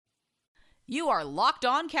You are Locked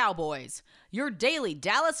On Cowboys, your daily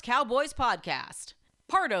Dallas Cowboys podcast.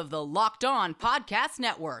 Part of the Locked On Podcast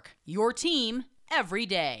Network, your team every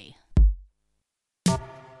day.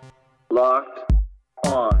 Locked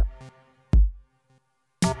On.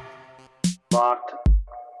 Locked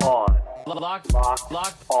On. Locked On.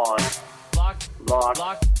 Locked On.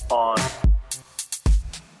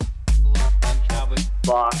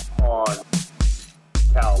 Locked On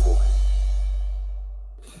Cowboys.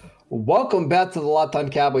 Welcome back to the Locked On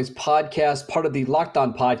Cowboys podcast, part of the Locked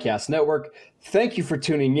On Podcast Network. Thank you for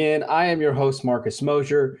tuning in. I am your host, Marcus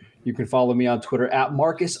Mosher. You can follow me on Twitter at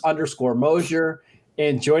Marcus_Mosher.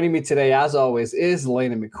 And joining me today, as always, is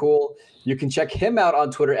Landon McCool. You can check him out on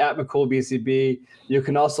Twitter at McCoolBCB. You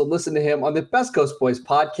can also listen to him on the Best Coast Boys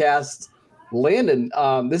podcast. Landon,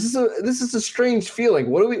 this is a strange feeling.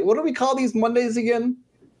 What do we call these Mondays again?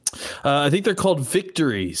 I think they're called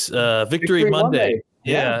victories. Victory Monday.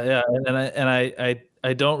 Yeah. And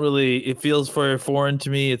I don't really. It feels very foreign to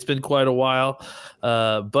me. It's been quite a while,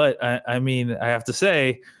 but I mean, I have to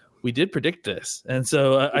say, we did predict this, and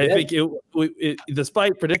so I think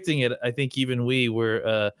despite predicting it, I think even we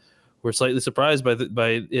were slightly surprised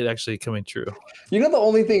by it actually coming true. You know, the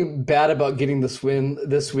only thing bad about getting this win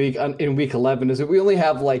this week in Week 11 is that we only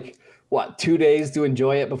have 2 days to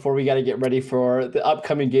enjoy it before we got to get ready for the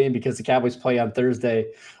upcoming game because the Cowboys play on Thursday.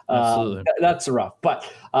 Absolutely. That's rough.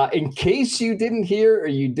 But in case you didn't hear or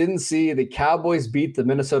you didn't see, the Cowboys beat the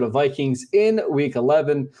Minnesota Vikings in Week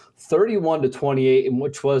 11, 31-28,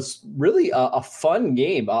 which was really a fun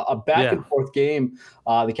game, a back-and-forth game.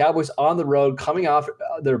 The Cowboys on the road coming off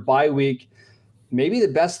their bye week, maybe the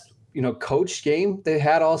best coached game they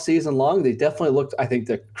had all season long. They definitely looked, I think,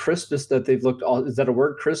 the crispest that they've looked all. Is that a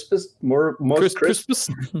word? Crispest? Most crisp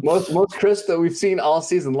that we've seen all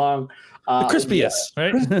season long. The crispiest,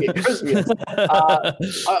 right? Crispiest.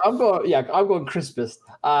 I'm going crispest.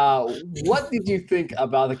 What did you think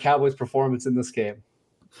about the Cowboys' performance in this game?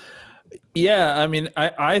 Yeah, I mean,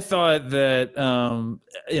 I thought that,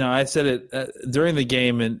 I said it during the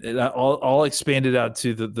game, and it all expanded out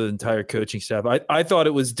to the entire coaching staff. I thought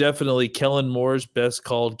it was definitely Kellen Moore's best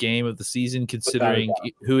called game of the season, considering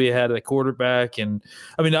who he had at quarterback. And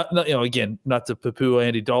I mean, not to poo-poo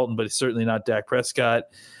Andy Dalton, but it's certainly not Dak Prescott.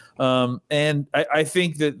 And I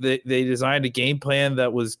think that they designed a game plan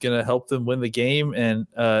that was going to help them win the game, and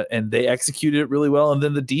they executed it really well. And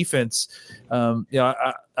then the defense,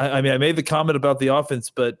 I made the comment about the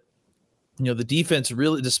offense, but the defense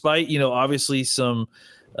really, despite obviously some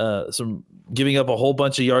giving up a whole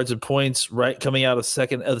bunch of yards and points right coming out of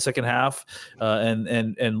the second half,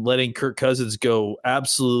 and letting Kirk Cousins go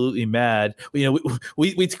absolutely mad. We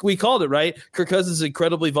called it, right. Kirk Cousins is an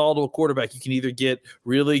incredibly volatile quarterback. You can either get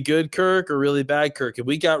really good Kirk or really bad Kirk, and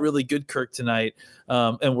we got really good Kirk tonight,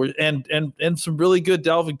 and some really good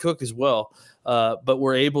Dalvin Cook as well. But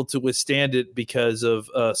we're able to withstand it because of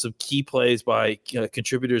some key plays by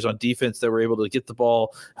contributors on defense that were able to get the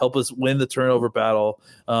ball, help us win the turnover battle,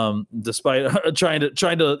 despite trying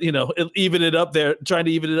to even it up there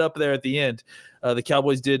at the end. The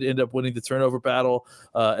Cowboys did end up winning the turnover battle,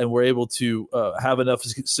 and were able to have enough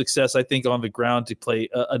success, I think, on the ground to play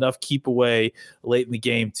enough keep away late in the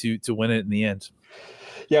game to win it in the end.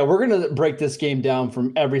 Yeah, we're going to break this game down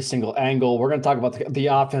from every single angle. We're going to talk about the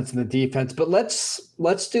offense and the defense, but let's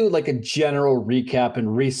do like a general recap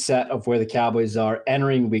and reset of where the Cowboys are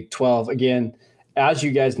entering Week 12. Again, as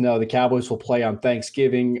you guys know, the Cowboys will play on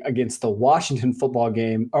Thanksgiving against the Washington football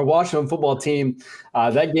team.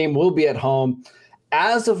 That game will be at home.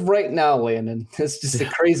 As of right now, Landon, it's just a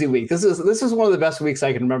crazy week. This is one of the best weeks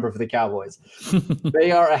I can remember for the Cowboys.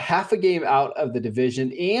 They are a half a game out of the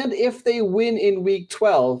division, and if they win in Week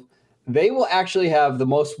 12, they will actually have the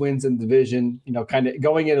most wins in the division, kind of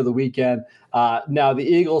going into the weekend. Now, the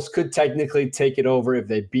Eagles could technically take it over if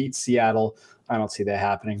they beat Seattle. I don't see that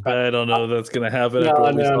happening. But I don't know if that's going to happen.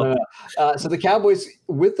 No. So the Cowboys,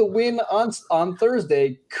 with the win on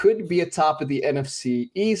Thursday, could be atop of the NFC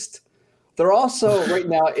East. They're also right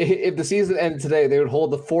now, if the season ended today, they would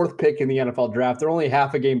hold the fourth pick in the NFL draft. They're only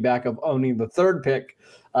half a game back of owning the third pick.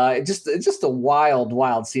 It's just a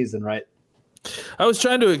wild season, right? I was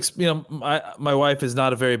trying to, my wife is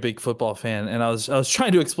not a very big football fan, and I was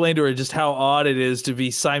trying to explain to her just how odd it is to be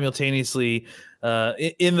simultaneously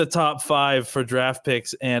in the top 5 for draft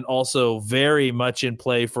picks, and also very much in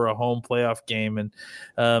play for a home playoff game. And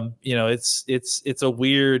it's a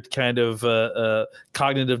weird kind of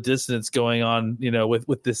cognitive dissonance going on,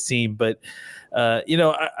 with this team. But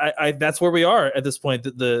I that's where we are at this point.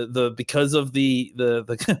 The because of the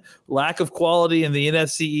lack of quality in the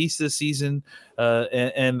NFC East this season,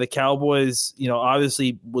 and the Cowboys,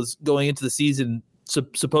 obviously was going into the season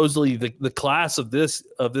supposedly the class of this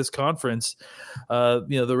conference.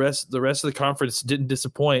 The rest of the conference didn't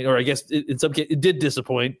disappoint, or I guess in some cases it did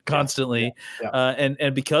disappoint constantly. Yeah.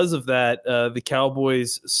 And because of that, the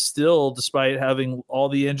Cowboys still, despite having all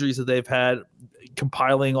the injuries that they've had,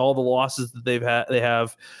 compiling all the losses that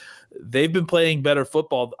they've been playing better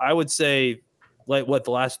football. I would say, like,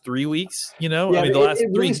 the last 3 weeks, the last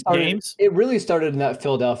three games. It really started in that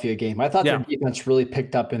Philadelphia game. I thought their defense really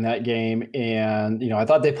picked up in that game. And, I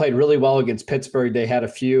thought they played really well against Pittsburgh. They had a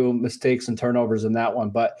few mistakes and turnovers in that one,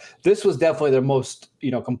 but this was definitely their most,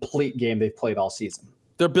 complete game they've played all season.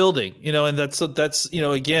 They're building, and that's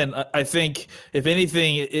again, I think if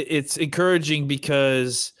anything, it's encouraging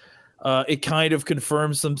because it kind of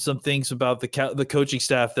confirms some things about the coaching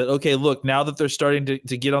staff that, okay, look, now that they're starting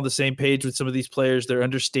to get on the same page with some of these players, they're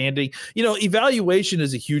understanding, evaluation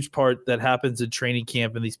is a huge part that happens in training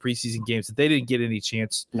camp in these preseason games that they didn't get any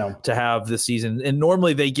chance to have this season. And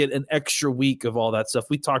normally they get an extra week of all that stuff.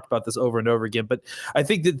 We talked about this over and over again, but I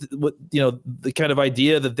think that the kind of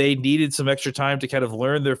idea that they needed some extra time to kind of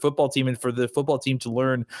learn their football team and for the football team to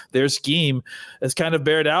learn their scheme has kind of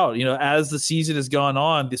bared out, as the season has gone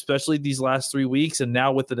on, especially these last 3 weeks, and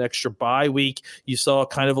now with an extra bye week, you saw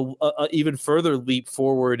kind of a even further leap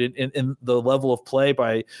forward in the level of play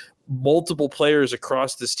by multiple players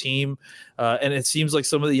across this team, and it seems like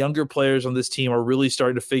some of the younger players on this team are really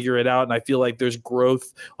starting to figure it out. And I feel like there's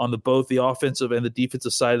growth on both the offensive and the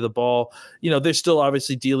defensive side of the ball. They're still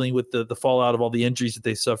obviously dealing with the fallout of all the injuries that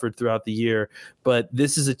they suffered throughout the year, but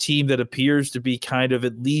this is a team that appears to be kind of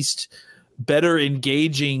at least better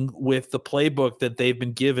engaging with the playbook that they've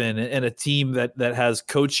been given, and a team that has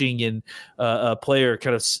coaching and a player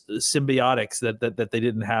kind of symbiotics that they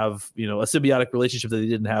didn't have, a symbiotic relationship that they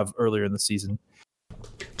didn't have earlier in the season.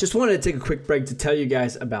 Just wanted to take a quick break to tell you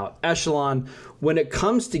guys about Echelon. When it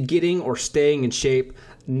comes to getting or staying in shape,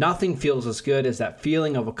 nothing feels as good as that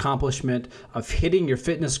feeling of accomplishment, of hitting your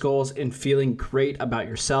fitness goals and feeling great about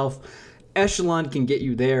yourself. Echelon can get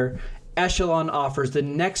you there. Echelon offers the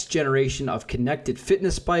next generation of connected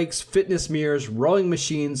fitness bikes, fitness mirrors, rowing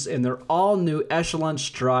machines, and their all-new Echelon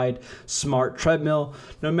Stride smart treadmill.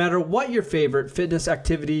 No matter what your favorite fitness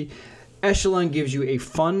activity, Echelon gives you a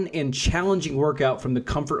fun and challenging workout from the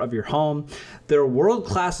comfort of your home. Their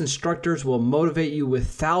world-class instructors will motivate you with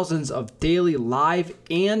thousands of daily live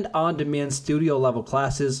and on-demand studio-level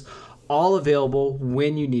classes, all available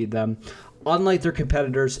when you need them. Unlike their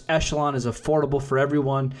competitors, Echelon is affordable for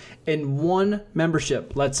everyone, and one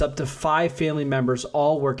membership lets up to 5 family members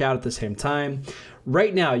all work out at the same time.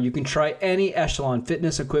 Right now, you can try any Echelon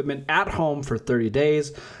fitness equipment at home for 30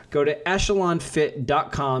 days. Go to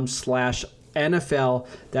echelonfit.com/NFL.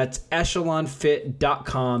 That's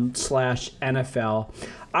echelonfit.com/NFL.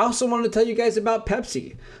 I also wanted to tell you guys about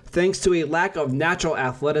Pepsi. Thanks to a lack of natural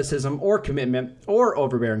athleticism or commitment or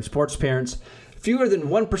overbearing sports parents, fewer than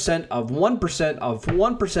 1% of 1% of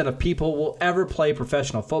 1% of people will ever play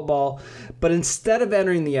professional football, but instead of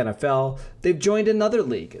entering the NFL, they've joined another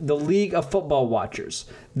league, the League of Football Watchers.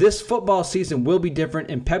 This football season will be different,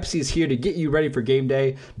 and Pepsi is here to get you ready for game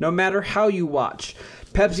day, no matter how you watch.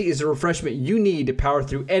 Pepsi is the refreshment you need to power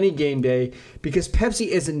through any game day, because Pepsi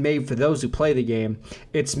isn't made for those who play the game,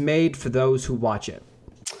 it's made for those who watch it.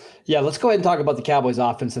 Yeah, let's go ahead and talk about the Cowboys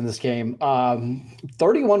offense in this game.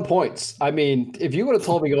 31 points. I mean, if you would have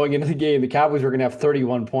told me going into the game the Cowboys were going to have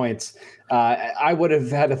 31 points, I would have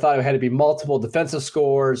thought it had to be multiple defensive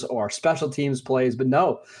scores or special teams plays. But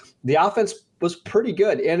no, the offense was pretty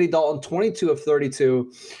good. Andy Dalton, 22 of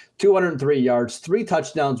 32, 203 yards, 3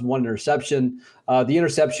 touchdowns, 1 interception. The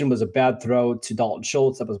interception was a bad throw to Dalton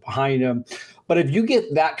Schultz that was behind him. But if you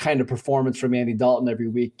get that kind of performance from Andy Dalton every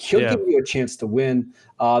week, he'll give you a chance to win.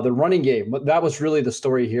 The running game, that was really the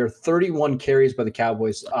story here. 31 carries by the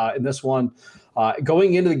Cowboys in this one.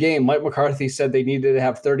 Going into the game, Mike McCarthy said they needed to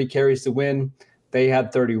have 30 carries to win. They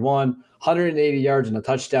had 31, 180 yards and a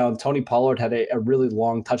touchdown. Tony Pollard had a really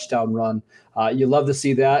long touchdown run. You love to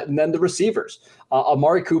see that. And then the receivers.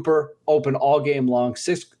 Amari Cooper opened all game long,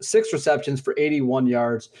 six receptions for 81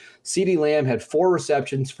 yards. CeeDee Lamb had 4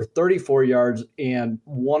 receptions for 34 yards and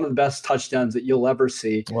one of the best touchdowns that you'll ever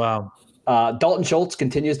see. Wow. Dalton Schultz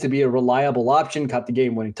continues to be a reliable option, caught the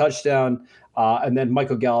game-winning touchdown, and then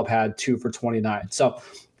Michael Gallup had 2 for 29. So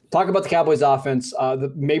talk about the Cowboys offense.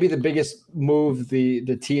 Maybe the biggest move the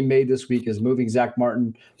team made this week is moving Zach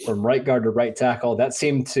Martin from right guard to right tackle. That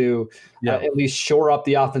seemed to at least shore up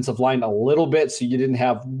the offensive line a little bit, so you didn't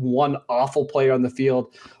have one awful player on the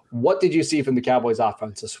field. What did you see from the Cowboys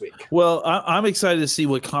offense this week? Well, I'm excited to see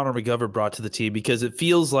what Connor McGovern brought to the team because it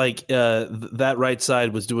feels like that right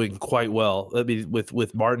side was doing quite well. I mean,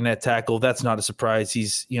 with Martin at tackle, that's not a surprise.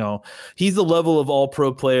 He's the level of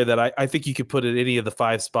all-pro player that I think you could put at any of the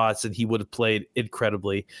 5 spots and he would have played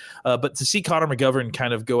incredibly. But to see Connor McGovern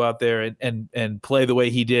kind of go out there and play the way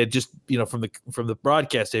he did, just from the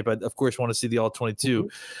broadcast tape, I of course want to see the all-22.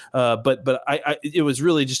 But it was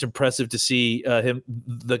really just impressive to see him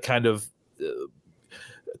the kind of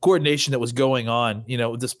coordination that was going on,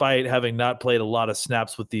 despite having not played a lot of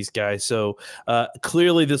snaps with these guys. So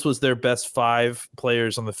clearly this was their best 5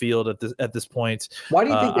 players on the field at this point. Why do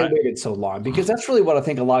you think they waited so long? Because that's really what I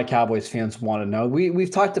think a lot of Cowboys fans want to know. We've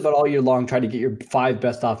talked about all year long trying to get your 5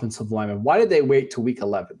 best offensive linemen. Why did they wait till week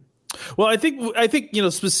 11? Well, I think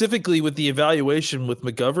specifically with the evaluation with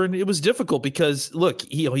McGovern, it was difficult because look,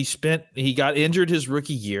 he got injured his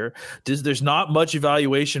rookie year. There's not much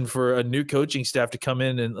evaluation for a new coaching staff to come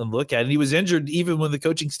in and look at. And he was injured even when the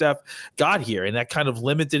coaching staff got here, and that kind of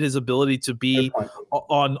limited his ability to be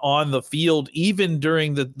on the field even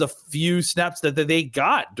during the few snaps that they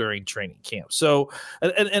got during training camp. So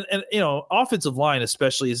and offensive line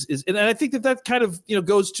especially is and I think that kind of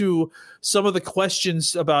goes to some of the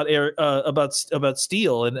questions about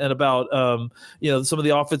Steele and about some of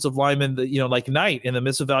the offensive linemen that like Knight and the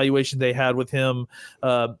misevaluation they had with him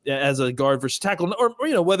as a guard versus tackle,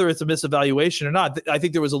 or whether it's a misevaluation or not. I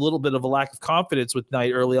think there was a little bit of a lack of confidence with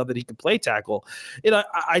Knight early on that he could play tackle.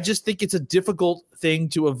 I just think it's a difficult thing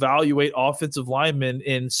to evaluate offensive linemen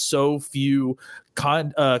in so few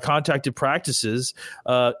contacted practices,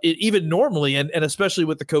 even normally, and especially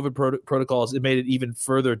with the COVID protocols, it made it even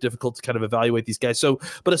further difficult to kind of evaluate these guys. So,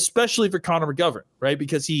 but especially for Connor McGovern, right?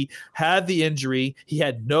 Because he had the injury, he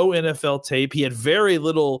had no NFL tape, he had very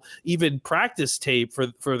little even practice tape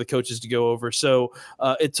for the coaches to go over. So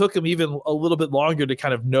it took him even a little bit longer to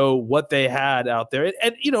kind of know what they had out there.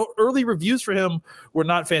 And early reviews for him were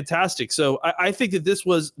not fantastic. So I think that this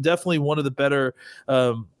was definitely one of the better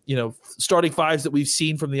starting 5s that we've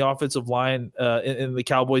seen from the offensive line in the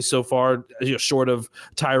Cowboys so far, short of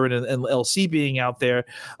Tyron and LC being out there.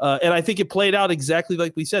 And I think it played out exactly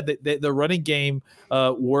like we said. The running game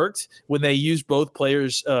worked when they used both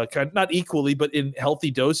players not equally, but in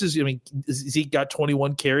healthy doses. I mean, Zeke got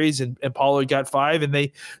 21 carries and Pollard got 5, and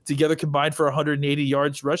they together combined for 180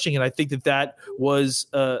 yards rushing. And I think that was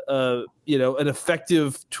an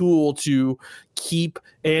effective tool to keep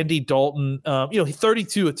Andy Dalton.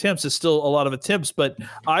 32 attempts is still a lot of attempts, but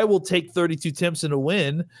I will take 32 attempts in a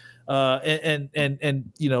win, and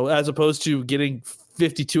as opposed to getting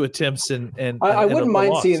 52 attempts and I wouldn't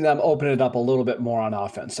mind seeing them open it up a little bit more on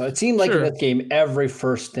offense. So it seemed like in this game, every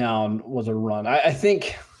first down was a run. I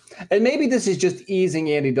think, and maybe this is just easing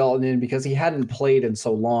Andy Dalton in because he hadn't played in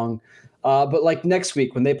so long. But like next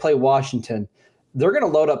week when they play Washington, they're going to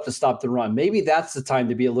load up to stop the run. Maybe that's the time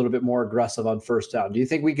to be a little bit more aggressive on first down. Do you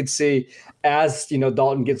think we could see, as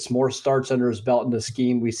Dalton gets more starts under his belt in the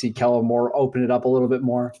scheme, we see Kellen Moore open it up a little bit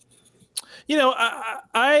more?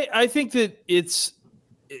 I think that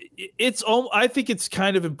I think it's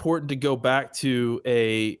kind of important to go back to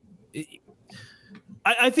I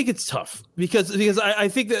think it's tough because I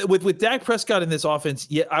think that with Dak Prescott in this offense,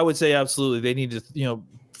 I would say absolutely they need to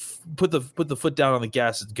put the foot down on the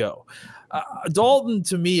gas and go. Dalton,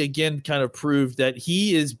 to me, again, kind of proved that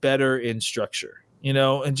he is better in structure,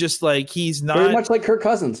 and just like he's not very much like Kirk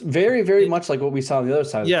Cousins, very, very much like what we saw on the other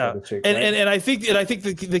side. Yeah, of the street, and I think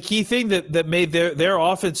the key thing that made their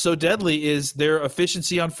offense so deadly is their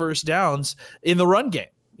efficiency on first downs in the run game.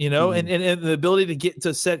 And the ability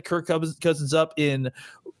to set Kirk Cousins up in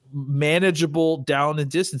manageable down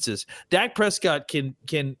and distances. Dak Prescott can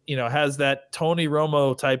has that Tony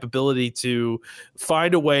Romo type ability to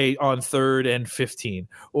find a way on 3rd and 15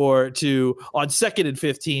 or to on 2nd and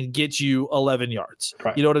 15 get you 11 yards.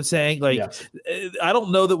 Right. You know what I'm saying? Like, yes. I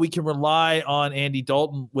don't know that we can rely on Andy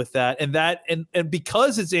Dalton with that. And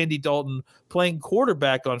because it's Andy Dalton playing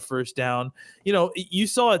quarterback on first down, you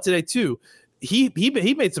saw it today too. He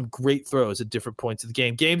made some great throws at different points of the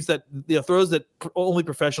game. Games that throws that only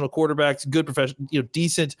professional quarterbacks, good professional,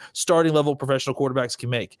 decent starting level professional quarterbacks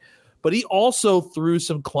can make. But he also threw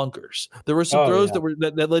some clunkers. There were some throws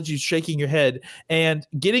that led you shaking your head, and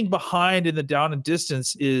getting behind in the down and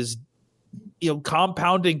distance is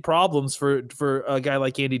compounding problems for a guy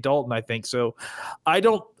like Andy Dalton, I think. So I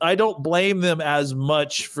don't blame them as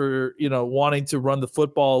much for, wanting to run the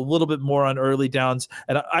football a little bit more on early downs.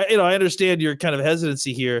 And I understand your kind of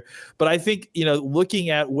hesitancy here, but I think, looking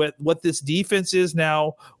at what this defense is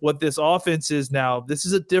now, what this offense is now, this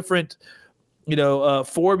is a different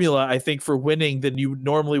formula, I think, for winning than you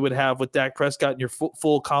normally would have with Dak Prescott and your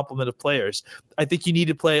full complement of players. I think you need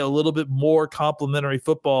to play a little bit more complementary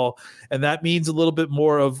football, and that means a little bit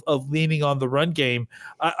more of leaning on the run game.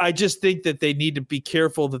 I just think that they need to be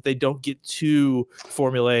careful that they don't get too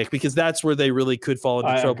formulaic, because that's where they really could fall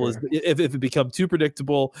into trouble, is if it becomes too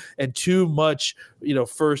predictable and too much,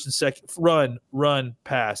 first and second run,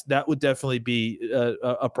 pass. That would definitely be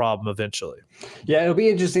a problem eventually. Yeah, it'll be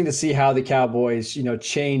interesting to see how the Cowboys,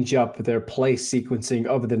 change up their play sequencing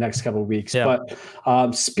over the next couple of weeks. Yeah.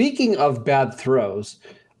 But speaking of bad throws,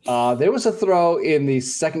 there was a throw in the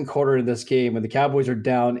second quarter of this game when the Cowboys are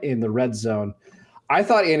down in the red zone. I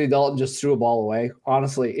thought Andy Dalton just threw a ball away,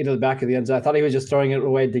 honestly, into the back of the end zone. I thought he was just throwing it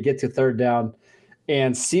away to get to third down.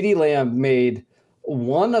 And CeeDee Lamb made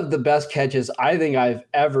one of the best catches I think I've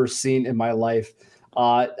ever seen in my life.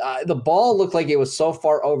 The ball looked like it was so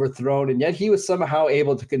far overthrown, and yet he was somehow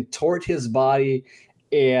able to contort his body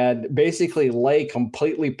and basically lay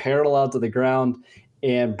completely parallel to the ground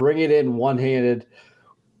and bring it in one-handed.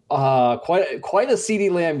 Quite a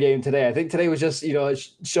CeeDee Lamb game today. I think today was just,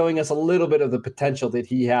 showing us a little bit of the potential that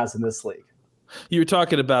he has in this league. You were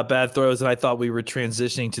talking about bad throws, and I thought we were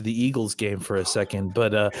transitioning to the Eagles game for a second.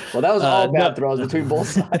 But well, that was all bad throws between both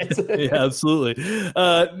sides. Yeah, absolutely.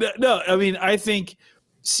 No, I mean, I think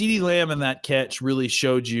CeeDee Lamb and that catch really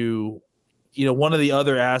showed you, one of the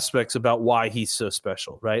other aspects about why he's so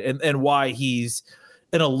special, right? And why he's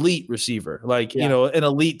an elite receiver, an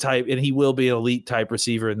elite type, and he will be an elite type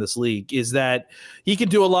receiver in this league, is that he can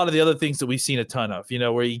do a lot of the other things that we've seen a ton of,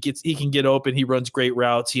 where he can get open. He runs great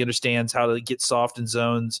routes. He understands how to get soft in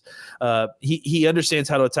zones. He understands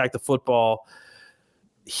how to attack the football.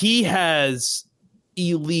 He has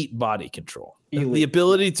elite body control. The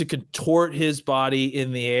ability to contort his body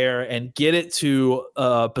in the air and get it to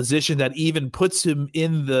a position that even puts him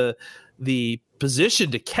in the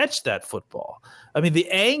position to catch that football. I mean, the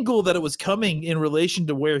angle that it was coming in relation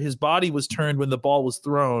to where his body was turned when the ball was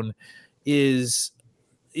thrown is,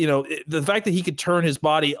 the fact that he could turn his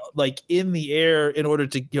body like in the air in order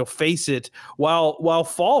to, face it while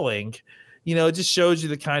falling, it just shows you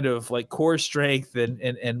the kind of like core strength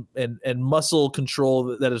and muscle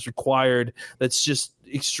control that is required. That's just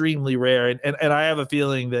extremely rare. And I have a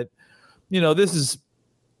feeling that, this is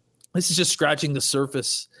just scratching the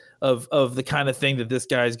surface of the kind of thing that this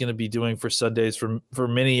guy is going to be doing for Sundays for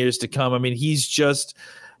many years to come. I mean, he's just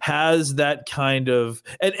has that kind of,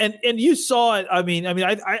 and you saw it. I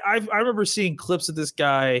remember seeing clips of this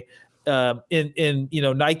guy in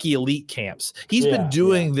Nike Elite camps. He's been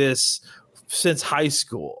doing this since high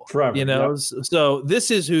school, forever, So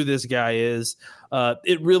this is who this guy is.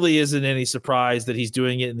 It really isn't any surprise that he's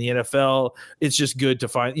doing it in the NFL. It's just good to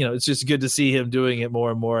find, it's just good to see him doing it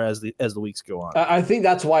more and more as the weeks go on. I think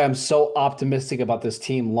that's why I'm so optimistic about this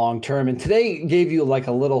team long term. And today gave you like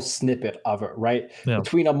a little snippet of it, right? Yeah.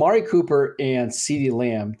 Between Amari Cooper and CeeDee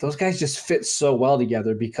Lamb, those guys just fit so well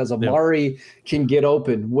together because Amari can get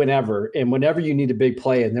open whenever, and whenever you need a big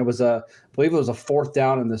play. And there was I believe it was a fourth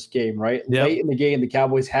down in this game, right? Yep. Late in the game, the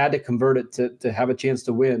Cowboys had to convert it to have a chance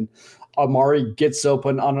to win. Amari gets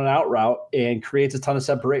open on an out route and creates a ton of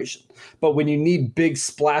separation. But when you need big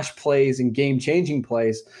splash plays and game-changing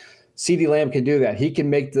plays, CeeDee Lamb can do that. He can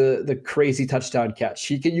make the crazy touchdown catch.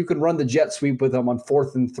 You can run the jet sweep with him on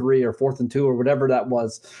 4th and 3 or 4th and 2 or whatever that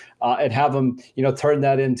was, and have him, turn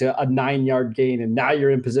that into a 9-yard gain, and now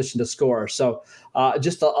you're in position to score. So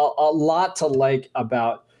just a lot to like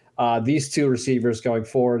about these two receivers going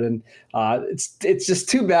forward. And it's just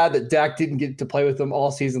too bad that Dak didn't get to play with them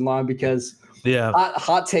all season long, because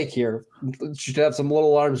hot take here, should have some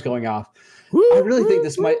little alarms going off. I really think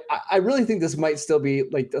this might still be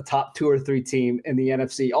like the top 2 or 3 team in the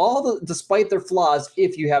NFC, despite their flaws,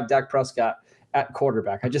 if you have Dak Prescott at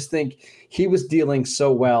quarterback. I just think he was dealing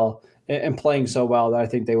so well and playing so well that I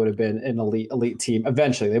think they would have been an elite team.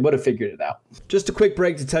 Eventually, they would have figured it out. Just a quick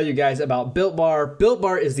break to tell you guys about Built Bar. Built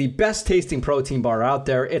Bar is the best tasting protein bar out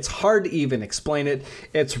there. It's hard to even explain it.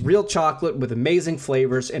 It's real chocolate with amazing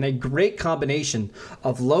flavors and a great combination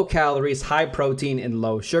of low calories, high protein, and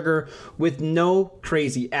low sugar with no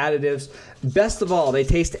crazy additives. Best of all, they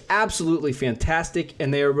taste absolutely fantastic,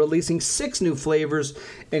 and they are releasing 6 new flavors,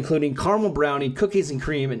 including caramel brownie, cookies and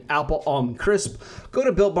cream, and apple almond crisp. Go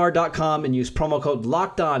to BuiltBar.com and use promo code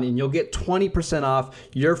LOCKEDON, and you'll get 20% off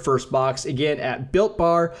your first box, again, at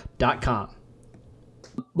BuiltBar.com.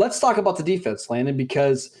 Let's talk about the defense, Landon,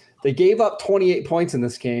 because they gave up 28 points in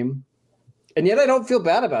this game, and yet I don't feel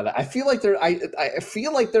bad about it. I feel like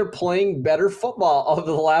they're playing better football over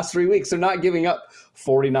the last 3 weeks. They're not giving up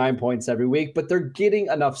 49 points every week, but they're getting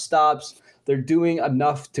enough stops. They're doing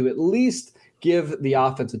enough to at least give the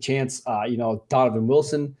offense a chance. Donovan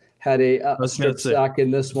Wilson had a strip sack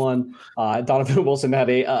in this one. Donovan Wilson had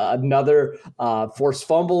another forced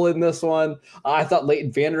fumble in this one. I thought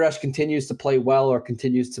Leighton Vander Esch continues to play well, or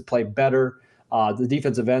continues to play better. The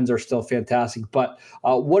defensive ends are still fantastic. But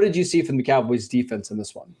what did you see from the Cowboys defense in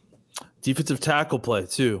this one? Defensive tackle play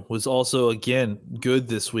too was also, again, good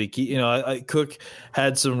this week. Cook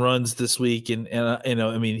had some runs this week, and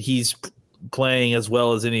he's playing as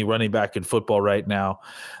well as any running back in football right now.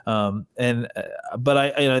 But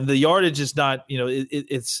the yardage is not,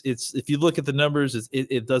 it's if you look at the numbers,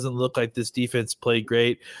 it doesn't look like this defense played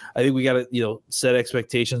great. I think we got to, set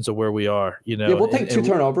expectations of where we are, Yeah, we'll take 2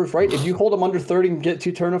 turnovers, right? If you hold them under 30 and get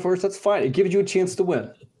 2 turnovers, that's fine. It gives you a chance to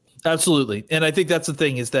win. Absolutely, and I think that's the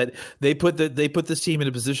thing, is that they put this team in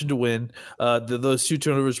a position to win. Those 2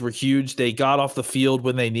 turnovers were huge. They got off the field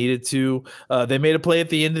when they needed to. They made a play at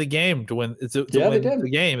the end of the game to win the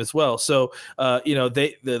game as well. So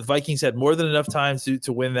the Vikings had more than enough time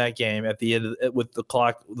to win that game at the end with the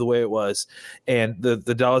clock the way it was, and the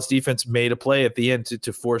Dallas defense made a play at the end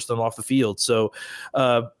to force them off the field. So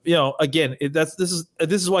again, this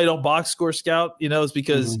is why I don't box score scout. Is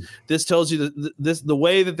because this tells you that the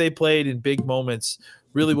way that they played in big moments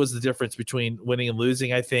really was the difference between winning and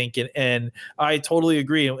losing, I think. And I totally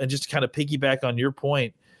agree. And just to kind of piggyback on your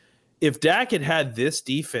point, if Dak had this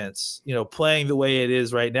defense, playing the way it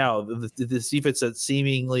is right now, this defense that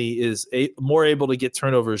seemingly is more able to get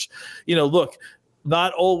turnovers,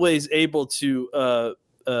 not always able to,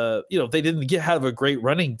 they didn't have a great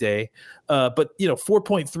running day, but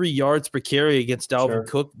 4.3 yards per carry against Dalvin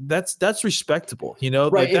Cook, that's respectable.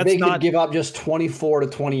 Right. If they could give up just 24 to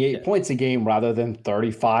 28 points a game rather than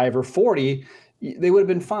 35 or 40, they would have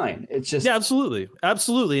been fine. It's just absolutely.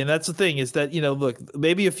 And that's the thing, is that look,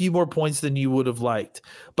 maybe a few more points than you would have liked,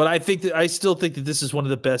 but I still think that this is one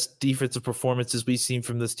of the best defensive performances we've seen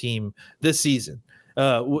from this team this season.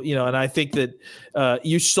 And I think that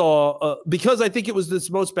you saw because I think it was this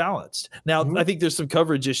most balanced. Now, I think there's some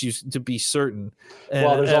coverage issues, to be certain.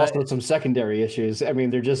 Well, there's also some secondary issues. I mean,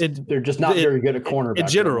 they're just not very good at cornerback in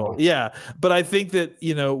general. Yeah, but I think that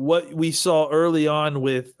what we saw early on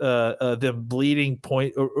with them bleeding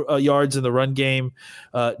point yards in the run game,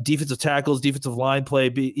 defensive tackles, defensive line play,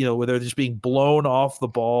 where they're just being blown off the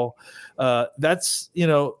ball. That's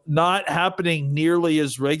not happening nearly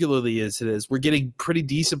as regularly as it is. We're getting pretty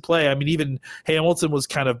decent play. I mean, even Hamilton was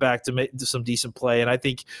kind of back to some decent play, and I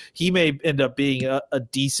think he may end up being a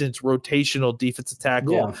decent rotational defensive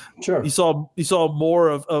tackle. Yeah, sure. You saw more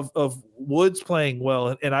of Woods playing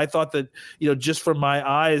well, and I thought that just from my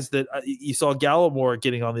eyes that you saw Gallimore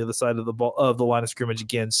getting on the other side of the ball, of the line of scrimmage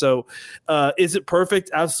again. So, is it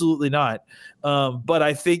perfect? Absolutely not. But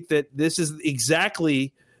I think that this is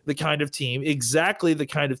exactly the kind of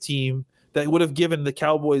team that would have given the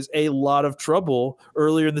Cowboys a lot of trouble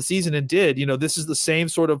earlier in the season, and did. This is the same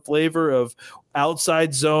sort of flavor of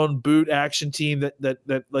outside zone boot action team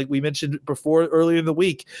that like we mentioned before earlier in the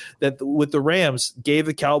week, that with the Rams gave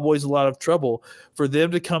the Cowboys a lot of trouble. For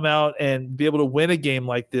them to come out and be able to win a game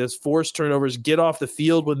like this, force turnovers, get off the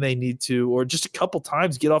field when they need to, or just a couple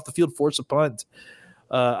times get off the field, force a punt.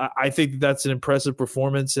 I think that's an impressive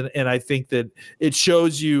performance, and I think that it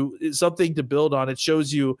shows you something to build on. It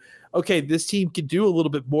shows you, okay, this team can do a little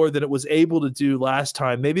bit more than it was able to do last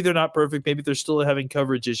time. Maybe they're not perfect. Maybe they're still having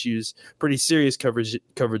coverage issues, pretty serious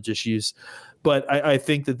coverage issues. But I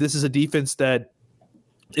think that this is a defense that,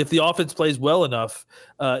 if the offense plays well enough,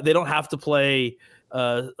 they don't have to play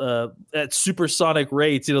at supersonic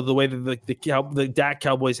rates, the way that the Dak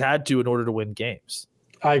Cowboys had to in order to win games.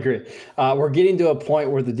 I agree. We're getting to a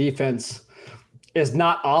point where the defense is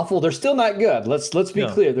not awful. They're still not good. Let's be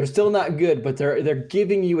clear. They're still not good, but they're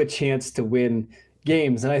giving you a chance to win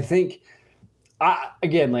games. And I think,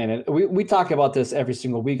 again, Landon, we talk about this every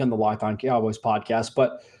single week on the Locked On Cowboys podcast,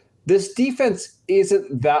 but this defense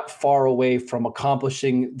isn't that far away from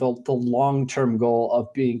accomplishing the long-term goal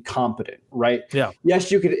of being competent, right? Yeah.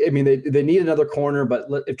 Yes, you could. I mean, they need another corner, but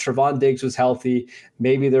if Trevon Diggs was healthy,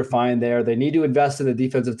 maybe they're fine there. They need to invest in the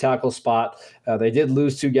defensive tackle spot. They did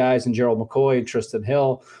lose 2 guys in Gerald McCoy and Tristan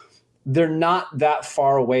Hill. they're not that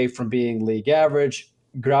far away from being league average.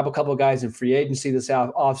 Grab a couple of guys in free agency this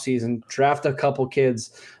offseason, draft a couple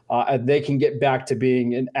kids, and they can get back to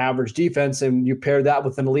being an average defense. And you pair that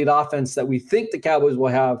with an elite offense that we think the Cowboys will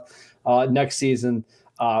have next season,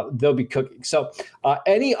 they'll be cooking. So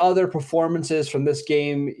any other performances from this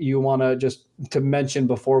game you want to just to mention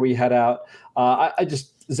before we head out?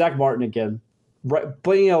 Zach Martin again,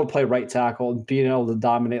 being able to play right tackle and being able to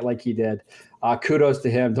dominate like he did. Kudos to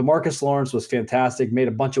him. DeMarcus Lawrence was fantastic, made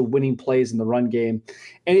a bunch of winning plays in the run game.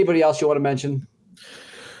 Anybody else you want to mention?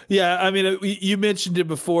 Yeah, I mean, you mentioned it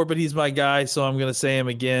before, but he's my guy, so I'm going to say him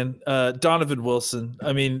again. Donovan Wilson.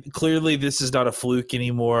 I mean, clearly this is not a fluke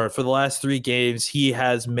anymore. For the last 3 games, he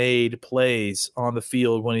has made plays on the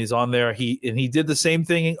field when he's on there. He did the same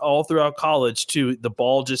thing all throughout college, too. The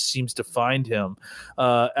ball just seems to find him.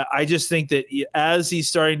 I just think that as he's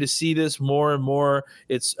starting to see this more and more,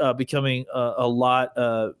 it's becoming a lot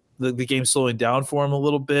the game slowing down for him a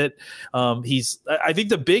little bit. I think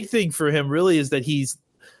the big thing for him really is that he's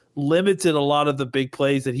limited a lot of the big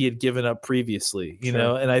plays that he had given up previously, you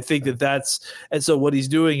know, and I think and so what he's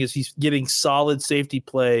doing is he's getting solid safety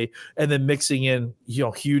play and then mixing in,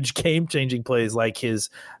 huge game changing plays like his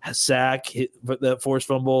sack, the forced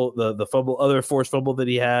fumble, the other forced fumble that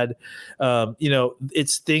he had.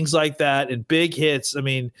 It's things like that and big hits. I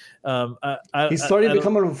mean, he's starting to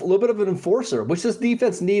become a little bit of an enforcer, which this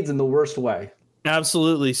defense needs in the worst way.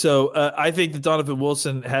 Absolutely. So I think that Donovan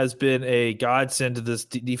Wilson has been a godsend to this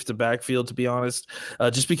defensive backfield, to be honest,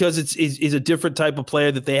 just because it's a different type of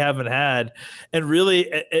player that they haven't had. And really,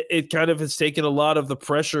 it kind of has taken a lot of the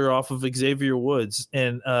pressure off of Xavier Woods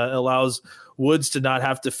and allows Woods to not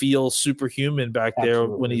have to feel superhuman back there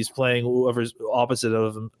when he's playing whoever's opposite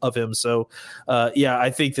of him. So, I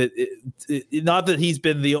think that not that he's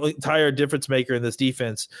been the entire difference maker in this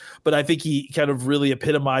defense, but I think he kind of really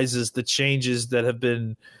epitomizes the changes that have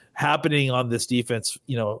been happening on this defense,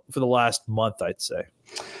 for the last month, I'd say.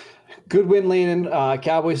 Good win, Landon.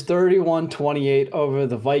 Cowboys 31-28 over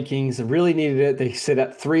the Vikings. They really needed it. They sit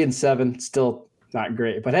at 3-7, still not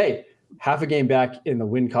great, but hey, half a game back in the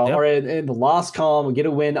win column or in the loss column. We get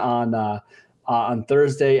a win on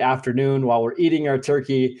Thursday afternoon while we're eating our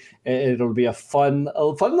turkey. It'll be a fun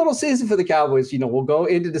little season for the Cowboys. We'll go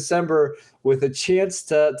into December with a chance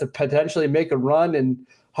to potentially make a run and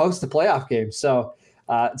host a playoff game. So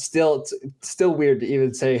it's still weird to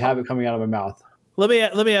even have it coming out of my mouth. Let me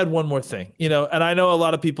add one more thing, and I know a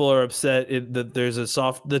lot of people are upset that there's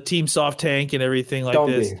the team soft tank and everything like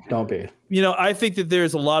this. Don't be. I think that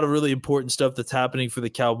there's a lot of really important stuff that's happening for the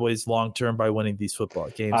Cowboys long term by winning these football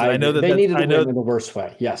games. I know that they needed to win in the worst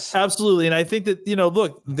way. Yes, absolutely. And I think that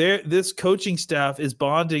look, this coaching staff is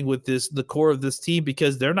bonding with the core of this team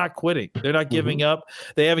because they're not quitting. They're not giving up.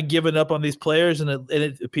 They haven't given up on these players, and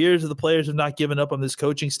it appears that the players have not given up on this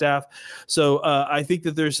coaching staff. So I think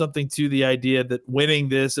that there's something to the idea that winning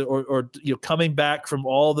this or coming back from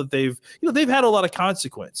all that they've had a lot of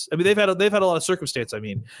consequence. I mean, they've had a lot of circumstance. I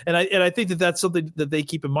mean, and I think that that's something that they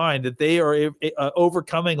keep in mind, that they are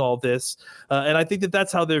overcoming all this. And I think that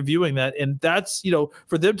that's how they're viewing that. And that's,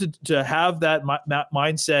 for them to have that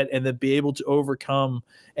mindset and then be able to overcome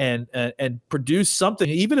and produce something,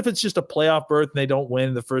 even if it's just a playoff berth and they don't win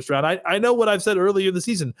in the first round. I know what I've said earlier in the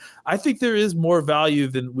season. I think there is more value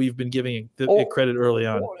than we've been giving it credit early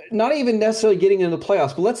on. Not even necessarily getting into the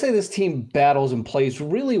playoffs, but let's say this team battles and plays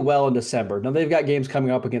really well in December. Now they've got games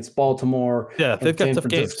coming up against Baltimore. Yeah, they've got tough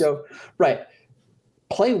games. Right.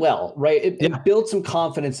 Play well, right? And build some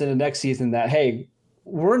confidence in the next season that, hey,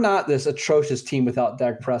 we're not this atrocious team without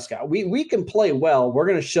Dak Prescott. We can play well. We're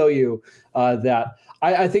going to show you that.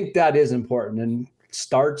 I think that is important, and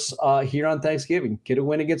starts here on Thanksgiving. Get a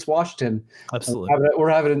win against Washington. Absolutely. We're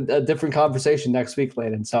having a different conversation next week,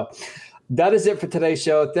 Landon. So that is it for today's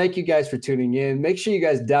show. Thank you guys for tuning in. Make sure you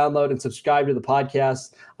guys download and subscribe to the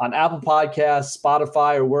podcast on Apple Podcasts,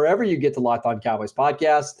 Spotify, or wherever you get the Locked On Cowboys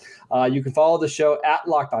podcast. You can follow the show at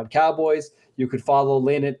Locked On Cowboys. You could follow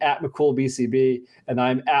Landon at McCoolBCB, and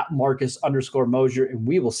I'm at Marcus_Mosier, and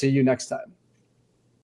we will see you next time.